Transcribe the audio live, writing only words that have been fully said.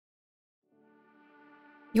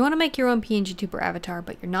You want to make your own PNGtuber avatar,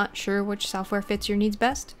 but you're not sure which software fits your needs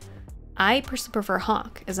best? I personally prefer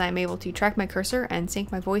Honk, as I am able to track my cursor and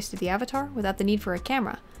sync my voice to the avatar without the need for a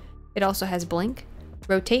camera. It also has blink,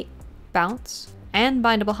 rotate, bounce, and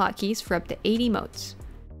bindable hotkeys for up to 80 emotes.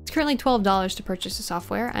 It's currently $12 to purchase the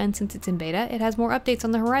software, and since it's in beta, it has more updates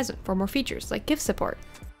on the horizon for more features like GIF support.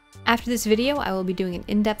 After this video, I will be doing an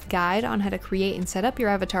in-depth guide on how to create and set up your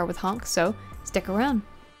avatar with Honk, so stick around.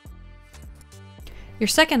 Your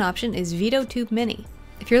second option is VitoTube Mini.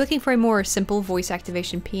 If you're looking for a more simple voice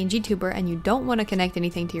activation PNGtuber and you don't want to connect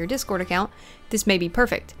anything to your Discord account, this may be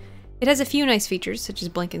perfect. It has a few nice features such as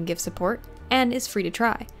blink and GIF support, and is free to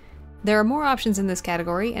try. There are more options in this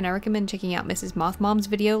category, and I recommend checking out Mrs. Mothmom's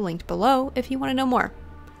video linked below if you want to know more.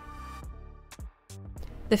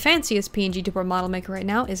 The fanciest PNGtuber model maker right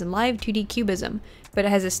now is Live 2D Cubism, but it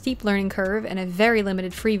has a steep learning curve and a very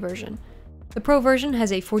limited free version. The Pro version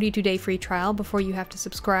has a 42-day free trial before you have to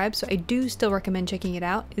subscribe, so I do still recommend checking it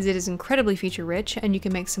out, as it is incredibly feature-rich and you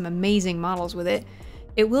can make some amazing models with it.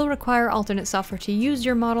 It will require alternate software to use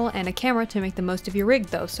your model and a camera to make the most of your rig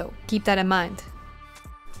though, so keep that in mind.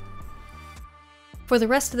 For the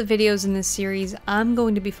rest of the videos in this series, I'm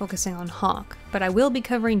going to be focusing on Honk, but I will be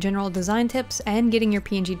covering general design tips and getting your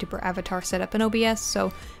PNGtuber avatar set up in OBS,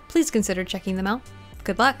 so please consider checking them out.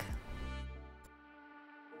 Good luck!